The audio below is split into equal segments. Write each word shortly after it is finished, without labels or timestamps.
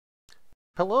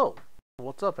Hello,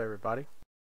 what's up, everybody?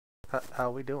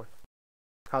 How we doing?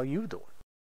 How you doing?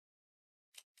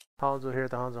 Hanzo here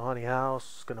at the Hanzo Honey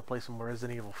House. Gonna play some more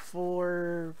Resident Evil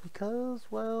 4 because,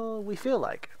 well, we feel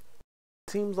like it.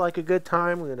 Seems like a good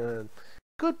time and a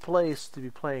good place to be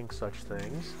playing such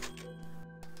things.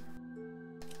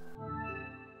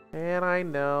 And I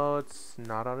know it's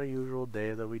not on a usual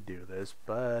day that we do this,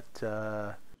 but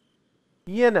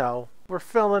you know, we're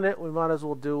feeling it. We might as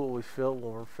well do what we feel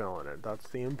when we're feeling it. That's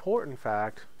the important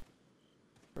fact.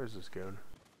 Where's this going?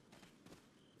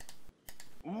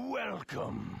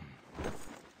 Welcome.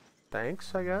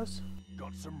 Thanks, I guess.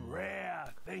 Got some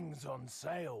rare things on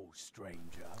sale,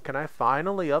 stranger. Can I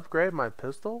finally upgrade my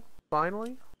pistol?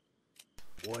 Finally?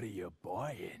 What are you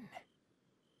buying?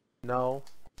 No.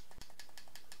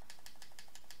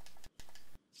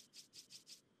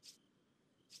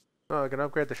 Oh, I can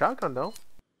upgrade the shotgun though.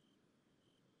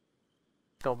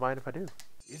 Don't mind if I do.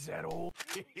 Is that all?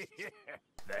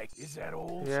 Is that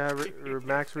all? Yeah,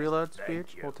 max reload speed.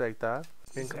 We'll take that.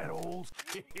 Is that all?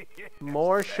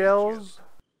 More shells?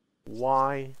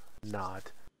 Why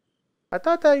not? I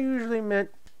thought that usually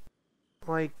meant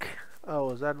like,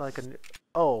 oh, is that like a,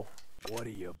 oh. What are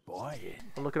you buying?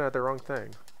 I'm looking at the wrong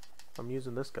thing. I'm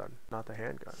using this gun, not the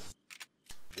handgun.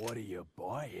 What are you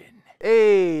buying?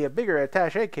 Hey, a bigger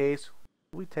attaché case.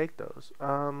 We take those.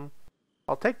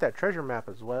 I'll take that treasure map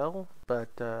as well, but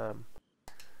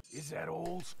Is that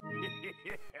all?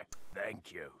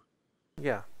 Thank you.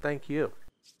 yeah, thank you.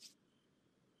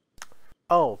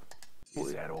 Oh.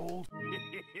 Is that all?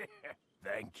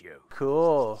 Thank you.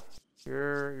 Cool.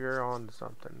 You're on to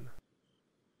something.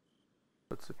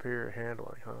 With superior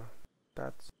handling, huh?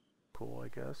 That's cool, I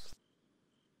guess.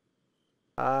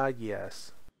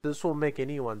 Yes. This will make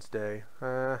anyone's day.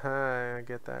 I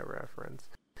get that reference.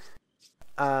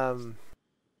 A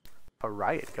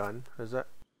riot gun. Is that...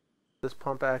 This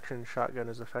pump action shotgun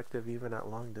is effective even at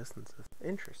long distances.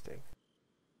 Interesting.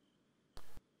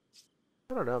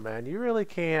 I don't know, man. You really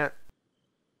can't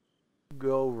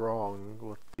go wrong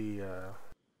with the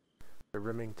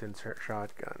Remington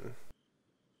shotgun.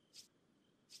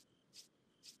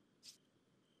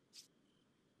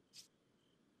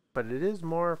 But it is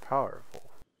more powerful.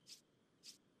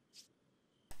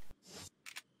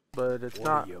 But it's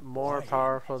not more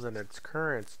powerful than its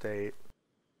current state.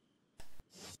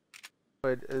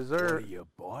 But is there... What are you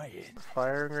buying?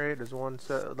 Firing rate is one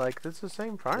set... Like, it's the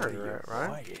same firing rate,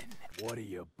 right? What are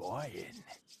you buying?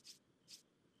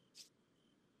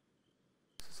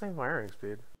 It's the same firing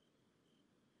speed.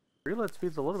 Reload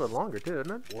speed's a little bit longer too,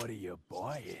 isn't it? What are you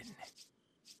buying?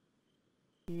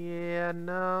 Yeah,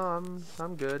 no,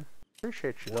 I'm good.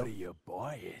 Appreciate you. What are you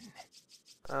buying?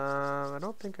 I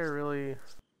don't think I really...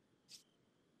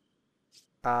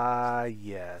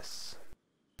 yes.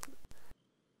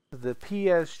 The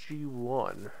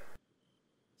PSG-1.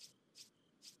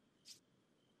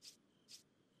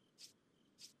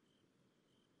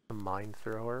 The mine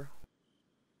thrower.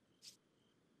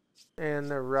 And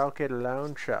the rocket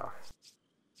launcher.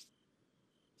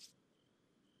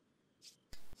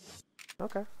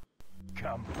 Okay.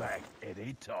 Come back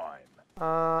anytime.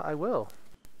 I will.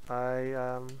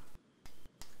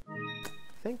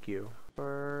 Thank you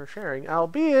for sharing.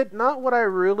 Albeit, not what I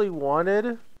really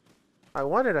wanted. I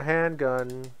wanted a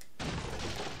handgun.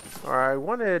 Or I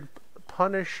wanted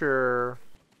Punisher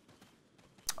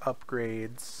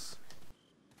upgrades.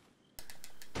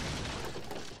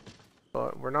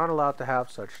 But we're not allowed to have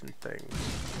such things.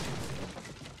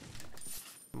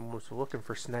 I'm also looking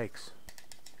for snakes.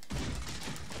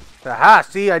 Aha!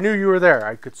 See, I knew you were there.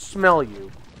 I could smell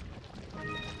you.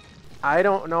 I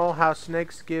don't know how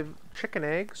snakes give chicken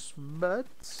eggs, but...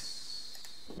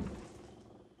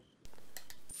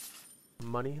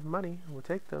 Money, money. We'll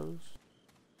take those.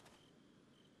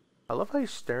 I love how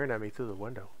he's staring at me through the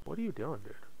window. What are you doing,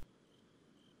 dude?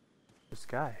 This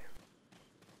guy.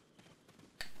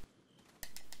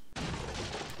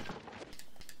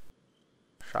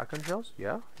 Shotgun shells?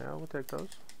 Yeah, we'll take those.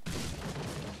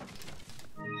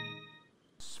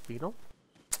 Spinel?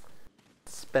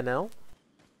 Spinel?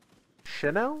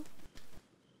 Chanel?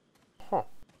 Huh.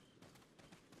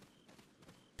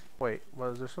 Wait,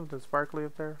 was there something sparkly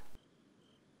up there?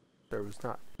 There was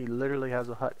not. He literally has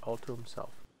a hut all to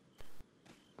himself.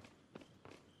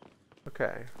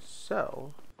 Okay,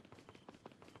 so...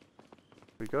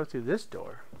 we go through this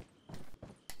door.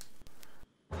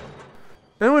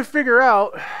 Then we figure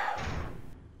out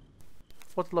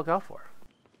what to look out for.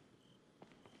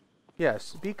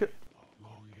 Yes, because...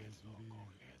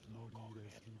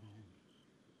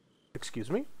 Excuse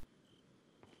me?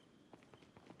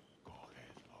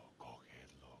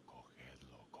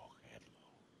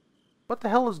 What the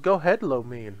hell does go headlow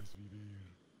mean?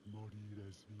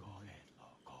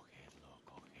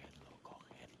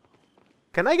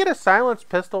 Can I get a silenced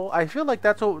pistol? I feel like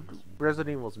that's what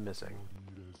Resident Evil's missing.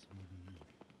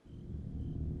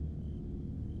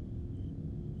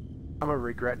 I'm gonna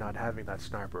regret not having that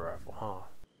sniper rifle, huh?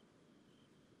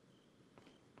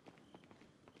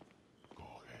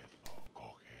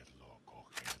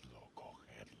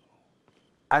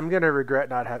 I'm gonna regret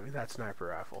not having that sniper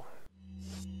rifle.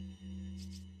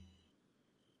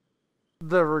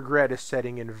 The regret is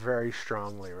setting in very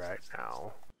strongly right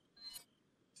now.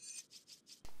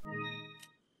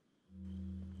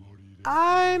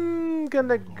 I'm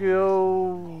gonna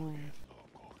go...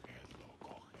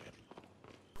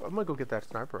 I'm gonna go get that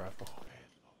sniper rifle.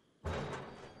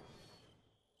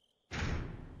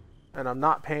 And I'm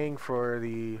not paying for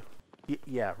the...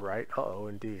 Yeah, right. Uh-oh,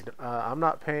 indeed. I'm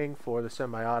not paying for the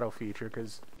semi-auto feature,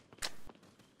 because...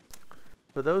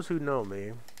 For those who know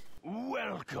me...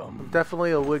 Welcome. I'm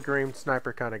definitely a wood grain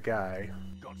sniper kind of guy.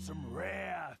 Got some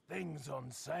rare things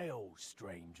on sale,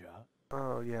 stranger.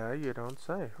 Oh, yeah, you don't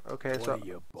say. Okay, What so... are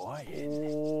you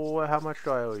buying? Oh, how much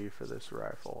do I owe you for this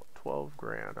rifle? 12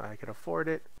 grand. I can afford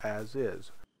it as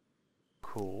is.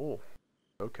 Cool.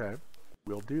 Okay,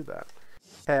 we'll do that.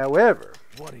 However...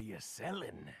 What are you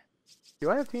selling? Do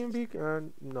I have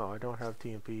TMP? No, I don't have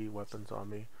TMP weapons on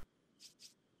me.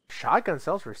 Shotgun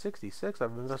sells for 66.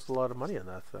 I've invested a lot of money in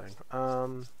that thing.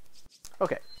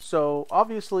 Okay, so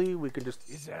obviously we can just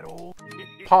Is that all?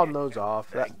 pawn those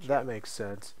off. That makes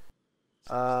sense.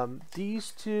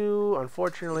 These two,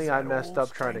 unfortunately, I messed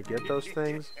up trying to get those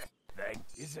things.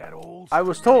 Is that all? I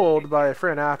was told by a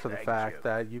friend after the fact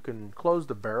that you can close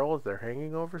the barrel if they're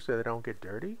hanging over so they don't get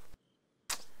dirty.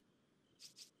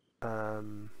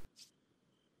 And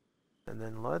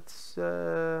then let's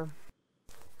sell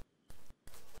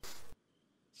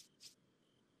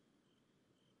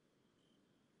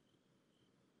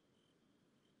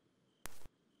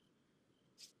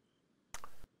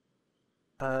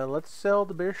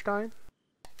the Beerstein.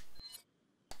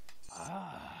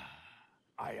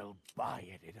 I'll buy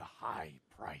it at a high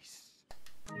price.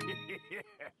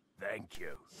 Thank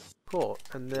you. Cool.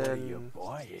 And What are you then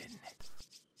buying?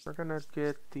 we're gonna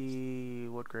get the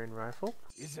wood grain rifle.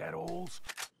 Is that all?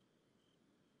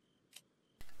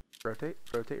 Rotate,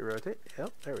 rotate, rotate.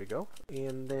 Yep, there we go.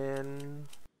 And then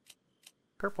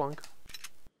Kerplunk.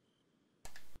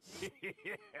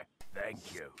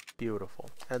 Thank you. Beautiful.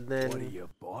 And then What are you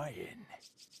buying?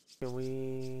 can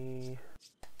we...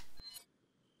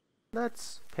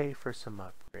 Let's pay for some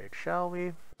upgrade, shall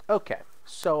we? Okay,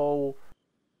 so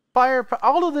fire.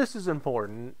 All of this is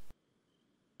important.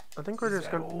 I think we're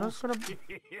just gonna.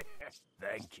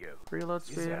 Thank you. Reload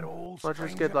speed. that all, Let's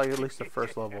just stranger? get like at least the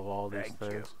first level of all these Thank you.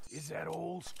 things. Is that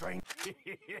all, stranger?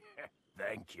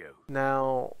 Thank you.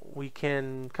 Now we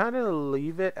can kind of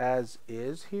leave it as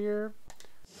is here.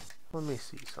 Let me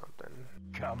see something.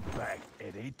 Come back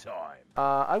anytime.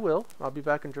 I will. I'll be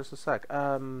back in just a sec.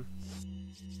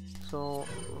 So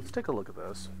let's take a look at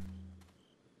this.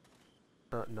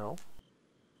 No.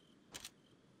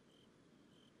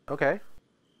 Okay.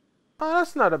 Oh,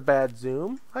 that's not a bad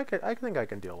zoom. I think I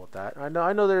can deal with that.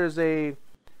 I know there's a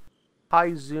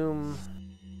high zoom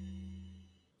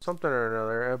something or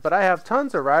another, but I have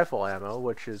tons of rifle ammo,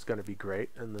 which is going to be great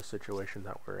in the situation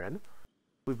that we're in.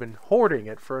 We've been hoarding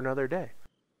it for another day.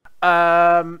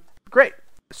 Great.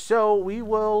 So we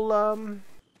will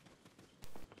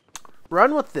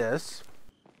run with this,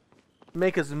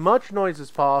 make as much noise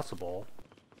as possible,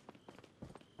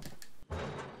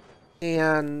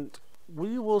 and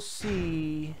we will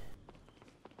see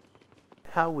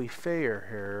how we fare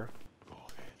here.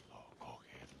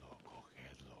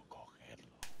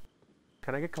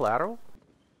 Can I get collateral?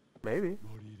 Maybe.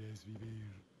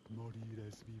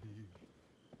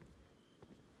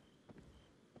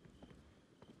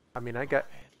 I mean, I got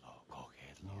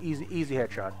easy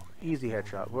headshot. Easy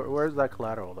headshot. Where's that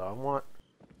collateral though? I want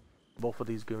both of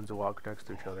these goons to walk next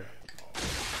to each other.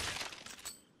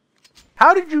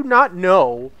 How did you not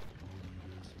know?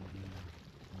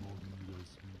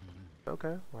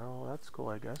 Okay, well, that's cool,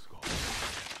 I guess.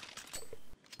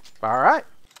 Alright.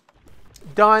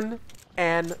 Done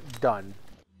and done.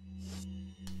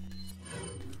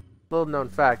 Little known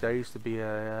fact, I used to be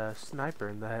a sniper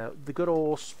in the good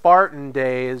old Spartan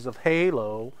days of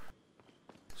Halo.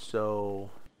 So,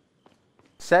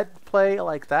 set play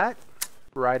like that,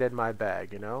 right in my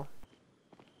bag, you know?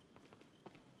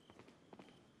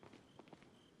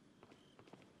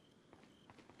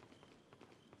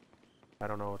 I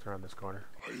don't know what's around this corner.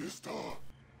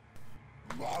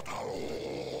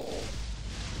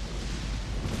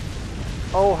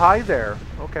 Oh, hi there.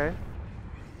 Okay.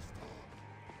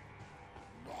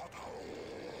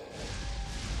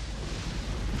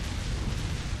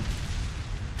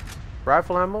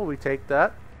 Rifle ammo, we take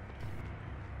that.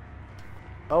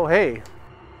 Oh, hey.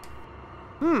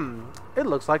 It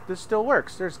looks like this still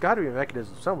works. There's got to be a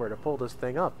mechanism somewhere to pull this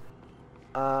thing up.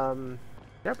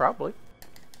 Yeah, probably.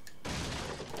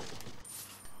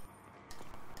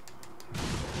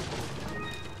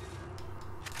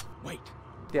 Wait.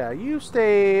 Yeah, you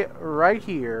stay right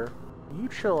here. You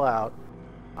chill out.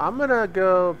 I'm gonna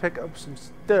go pick up some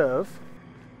stuff.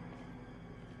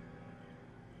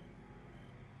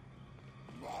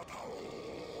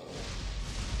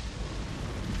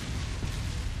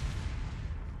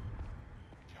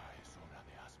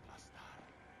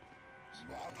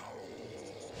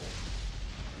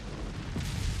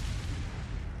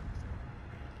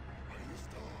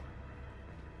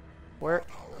 Where?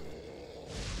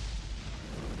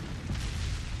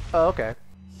 Oh, okay.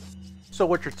 So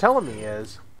what you're telling me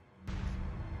is,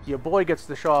 your boy gets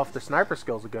to show off the sniper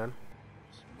skills again.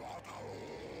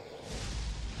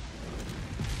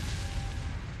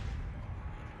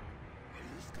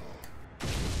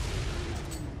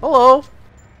 Hello!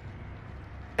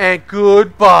 And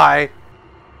goodbye!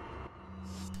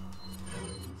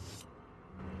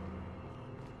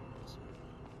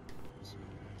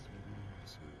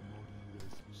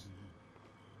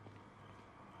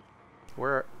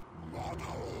 Where?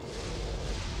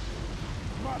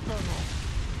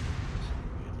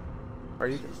 Are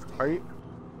you?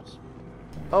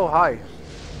 Oh, hi.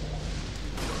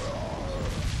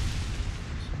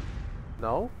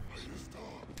 No?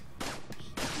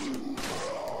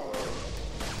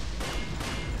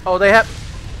 Oh, they have...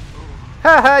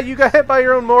 Haha, you got hit by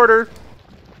your own mortar.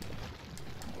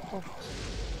 Oh.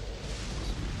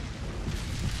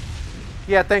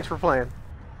 Yeah, thanks for playing.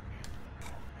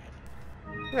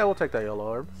 Yeah, we'll take that yellow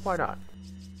orb. Why not?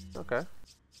 Okay.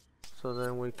 So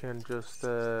then we can just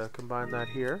combine that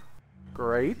here.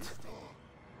 Great.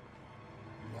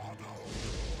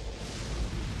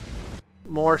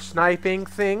 More sniping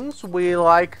things. We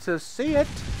like to see it.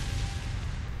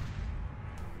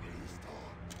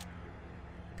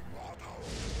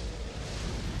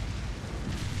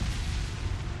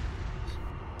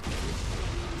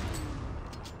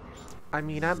 I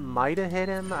mean, I might have hit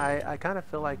him. I kind of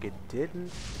feel like it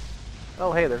didn't.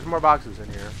 Oh, hey, there's more boxes in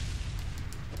here.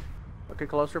 Okay,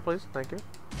 closer, please. Thank you.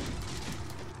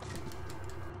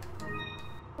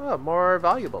 Oh, more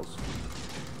valuables.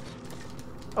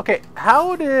 Okay,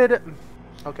 how did...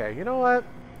 Okay, you know what?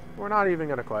 We're not even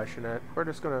going to question it. We're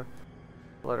just going to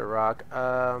let it rock.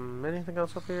 Anything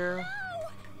else up here?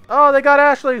 Oh, they got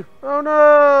Ashley! Oh,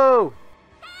 no!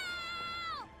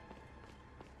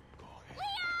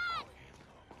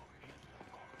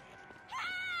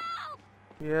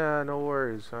 Yeah, no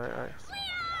worries.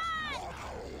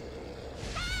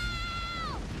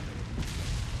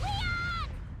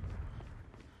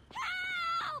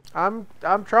 I'm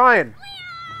trying.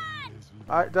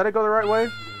 Did I go the right way?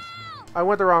 I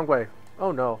went the wrong way.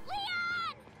 Oh no.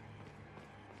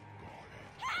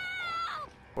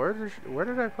 Where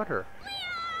did I put her?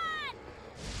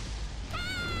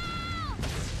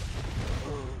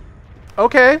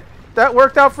 Okay, that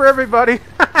worked out for everybody.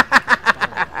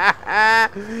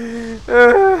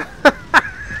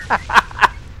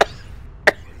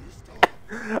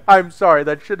 I'm sorry,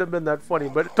 that shouldn't have been that funny,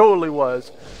 but it totally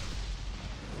was.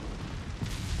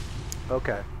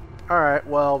 Okay. Alright,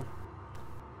 well,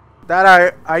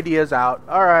 that idea's out.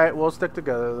 Alright, we'll stick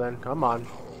together then. Come on.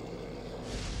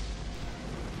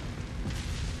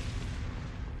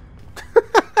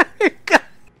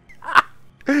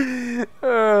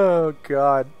 Oh,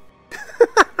 God.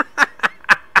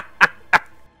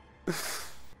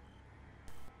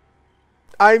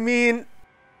 I mean,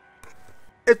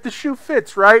 if the shoe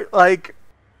fits, right? Like...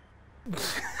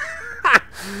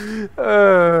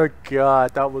 Oh,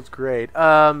 God, that was great.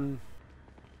 I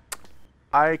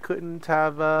couldn't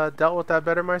have dealt with that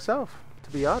better myself,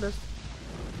 to be honest.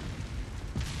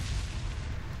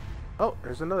 Oh,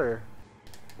 there's another...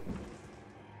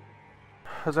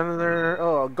 There's another...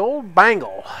 Oh, a gold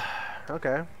bangle.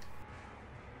 Okay.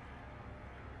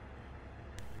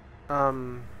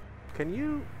 Can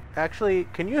you... Actually,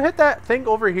 can you hit that thing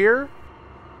over here?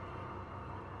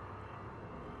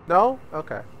 No?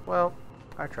 Okay. Well,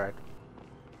 I tried.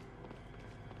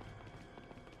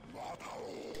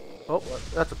 Oh,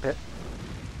 that's a pit.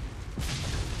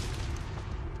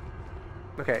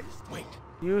 Okay. Wait.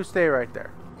 You stay right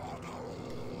there.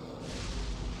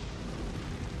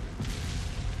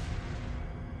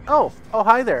 Oh,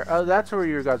 hi there. That's where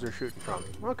you guys are shooting from.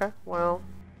 Okay, well.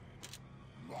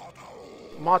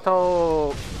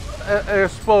 Motto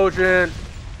explosion.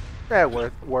 Yeah,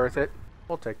 worth it.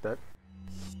 We'll take that.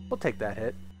 We'll take that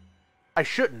hit. I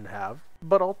shouldn't have,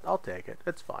 but I'll take it.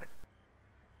 It's fine.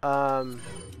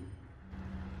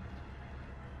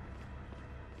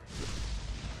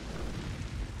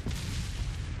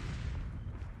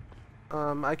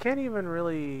 I can't even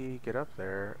really get up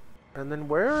there. And then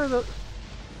where are the...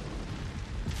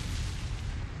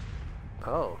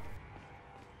 Oh.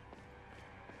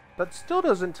 That still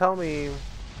doesn't tell me...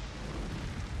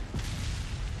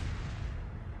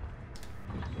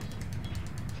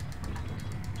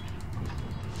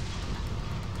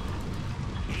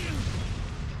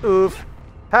 Oof.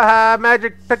 Haha,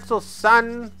 magic pixel,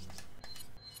 son!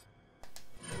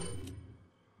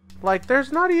 Like,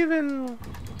 there's not even...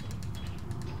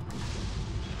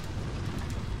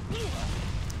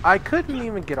 I couldn't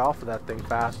even get off of that thing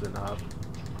fast enough.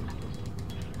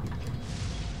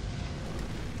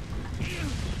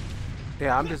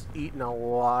 Yeah, I'm just eating a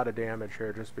lot of damage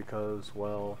here just because,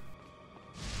 well,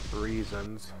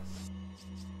 reasons.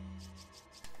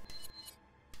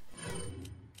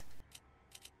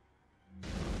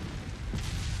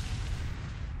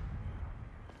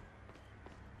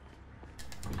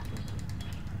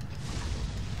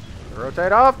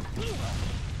 Rotate off!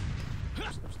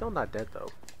 I'm still not dead though.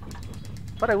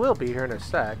 But I will be here in a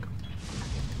sec.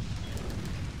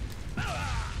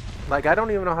 Like, I don't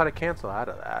even know how to cancel out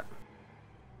of that.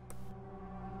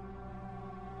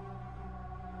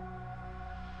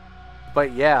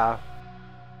 But yeah.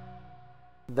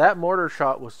 That mortar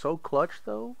shot was so clutch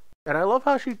though. And I love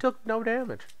how she took no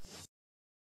damage.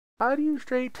 How do you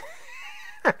straight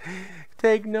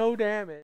take no damage?